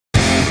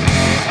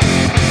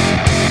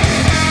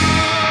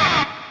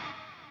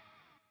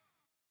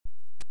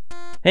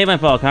Hey my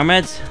fellow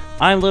comrades,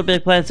 I'm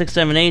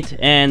LittleBigPlanet678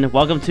 and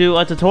welcome to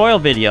a tutorial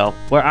video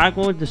where I'm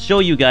going to show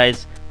you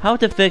guys how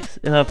to fix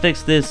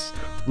this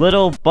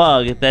little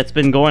bug that's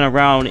been going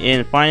around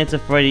in Five Nights at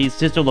Freddy's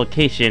sister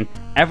location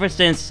ever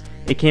since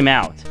it came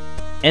out.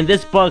 And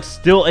this bug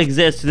still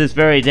exists to this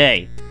very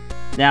day.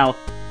 Now,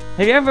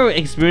 have you ever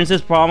experienced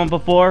this problem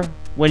before?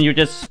 When you're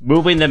just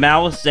moving the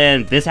mouse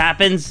and this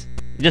happens?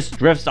 It just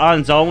drifts on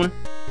its own?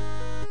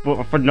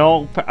 For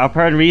no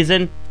apparent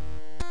reason?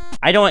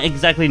 I don't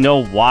exactly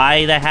know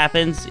why that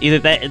happens. Either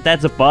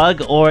that's a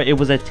bug or it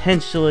was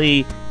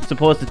intentionally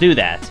supposed to do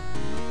that.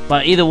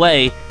 But either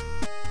way,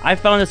 I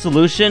found a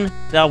solution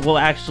that will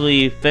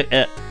actually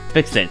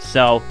fix it.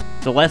 So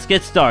let's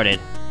get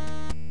started.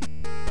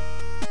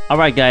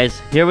 Alright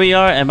guys, here we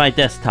are at my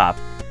desktop.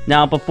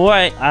 Now before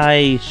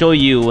I show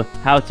you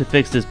how to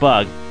fix this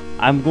bug,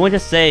 I'm going to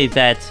say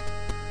that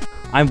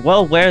I'm well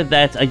aware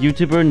that a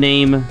YouTuber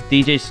named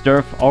DJ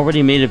Sterf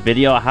already made a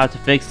video on how to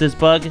fix this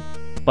bug,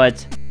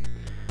 but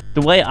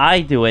the way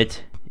I do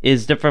it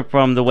is different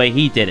from the way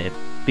he did it,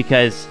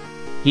 because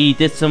he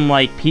did some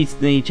he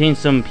changed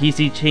some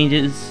PC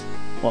changes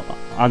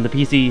on the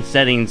PC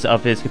settings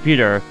of his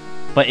computer,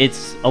 but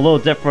it's a little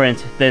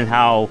different than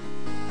how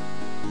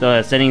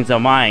the settings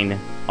of mine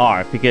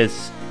are,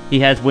 because he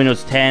has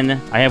Windows 10,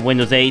 I have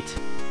Windows 8,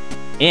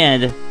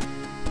 and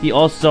he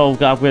also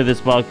got rid of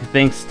this bug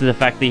thanks to the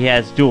fact that he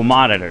has dual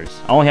monitors.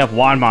 I only have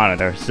one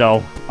monitor,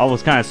 so I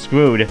was kind of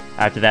screwed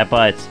after that,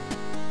 but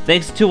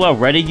thanks to a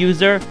Reddit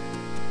user,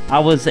 I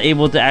was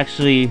able to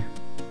actually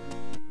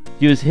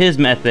use his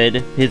method,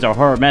 his or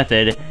her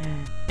method,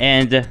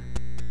 and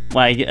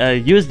when I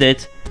used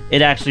it,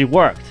 it actually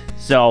worked.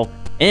 So,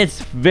 and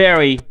it's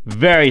very,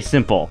 very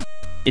simple.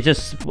 It's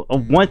just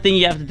one thing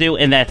you have to do,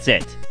 and that's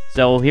it.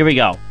 So, here we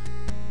go.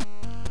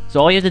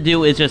 So, all you have to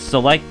do is just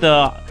select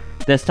the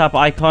desktop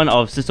icon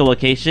of sister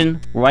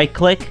location,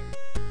 right-click,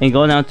 and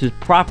go down to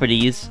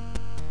Properties,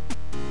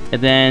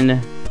 and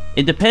then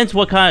it depends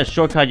what kind of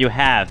shortcut you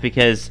have,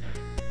 because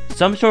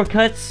some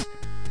shortcuts,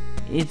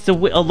 it's a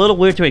little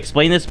weird to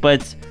explain this,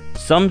 but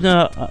some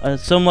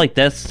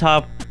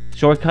desktop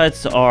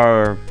shortcuts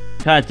are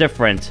kind of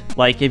different.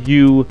 Like if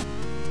you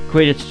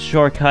create a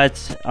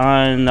shortcut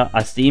on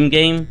a Steam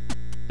game,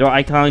 their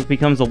icon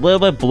becomes a little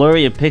bit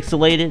blurry and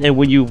pixelated, and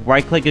when you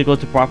right-click and go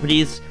to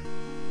Properties,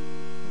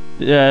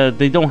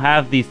 they don't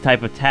have these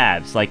type of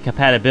tabs, like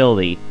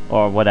compatibility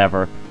or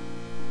whatever.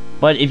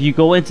 But if you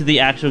go into the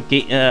actual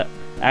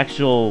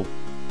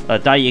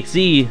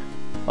 .exe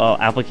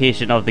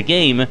application of the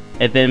game,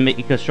 and then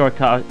make a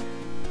shortcut,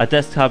 a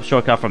desktop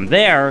shortcut from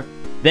there,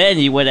 then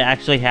you would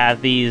actually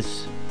have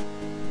these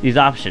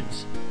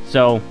options.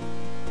 So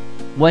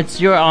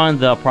once you're on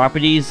the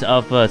properties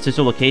of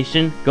sister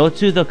location, go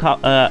to the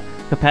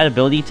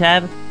compatibility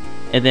tab,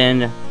 and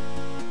then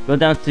go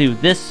down to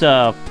this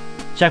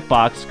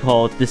checkbox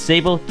called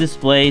Disable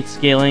Display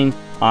Scaling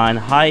on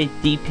High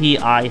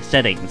DPI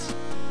Settings.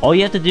 All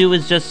you have to do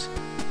is just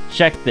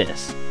check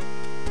this.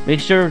 Make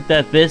sure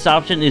that this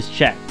option is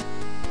checked.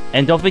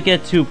 And don't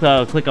forget to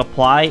click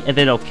Apply and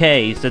then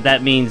OK, so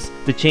that means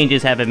the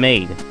changes have been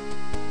made.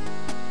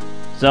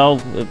 So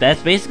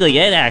that's basically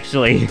it,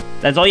 actually.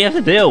 That's all you have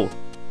to do.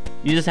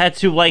 You just had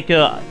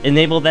to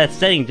enable that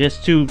setting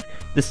just to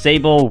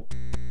disable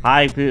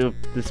high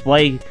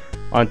display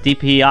on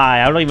DPI.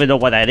 I don't even know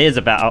what that is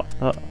about.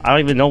 I don't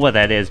even know what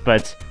that is,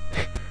 but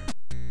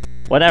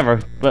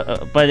whatever.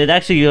 But it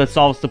actually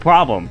solves the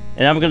problem,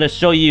 and I'm gonna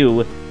show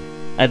you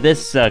at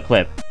this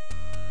clip.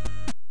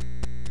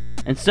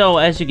 And so,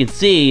 as you can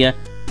see,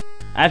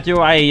 after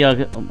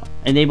I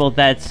enabled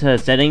that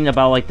setting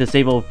about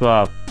disable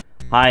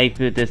high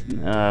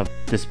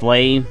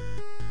display,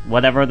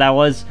 whatever that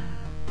was,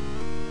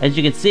 as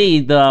you can see,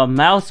 the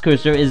mouse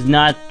cursor is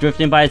not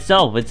drifting by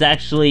itself. It's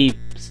actually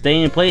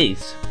staying in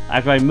place.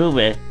 After I move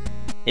it,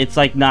 it's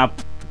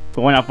not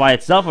going up by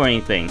itself or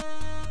anything.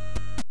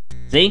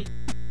 See?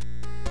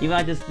 Even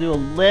I just do a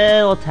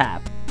little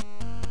tap.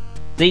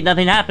 See,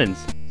 nothing happens.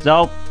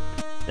 So,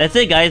 that's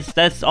it guys.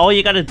 That's all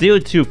you gotta do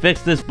to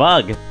fix this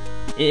bug. It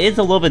is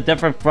a little bit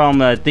different from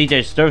DJ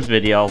Sterf's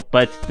video,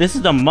 but this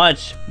is a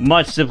much,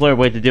 much simpler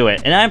way to do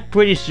it. And I'm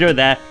pretty sure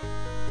that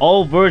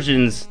all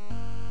versions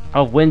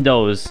of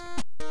Windows,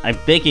 I'm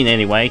thinking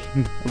anyway,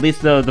 at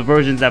least the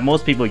versions that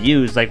most people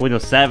use, like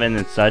Windows 7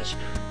 and such,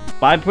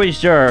 but I'm pretty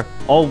sure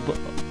all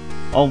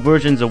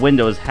versions of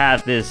Windows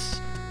have this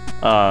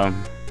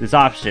this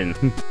option.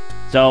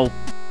 So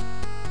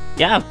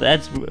yeah,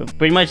 that's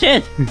pretty much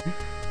it.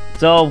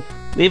 So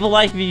leave a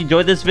like if you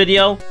enjoyed this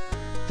video,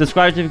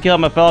 subscribe to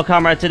become a fellow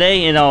comrade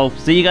today, and I'll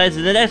see you guys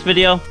in the next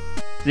video.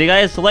 See you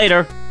guys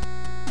later.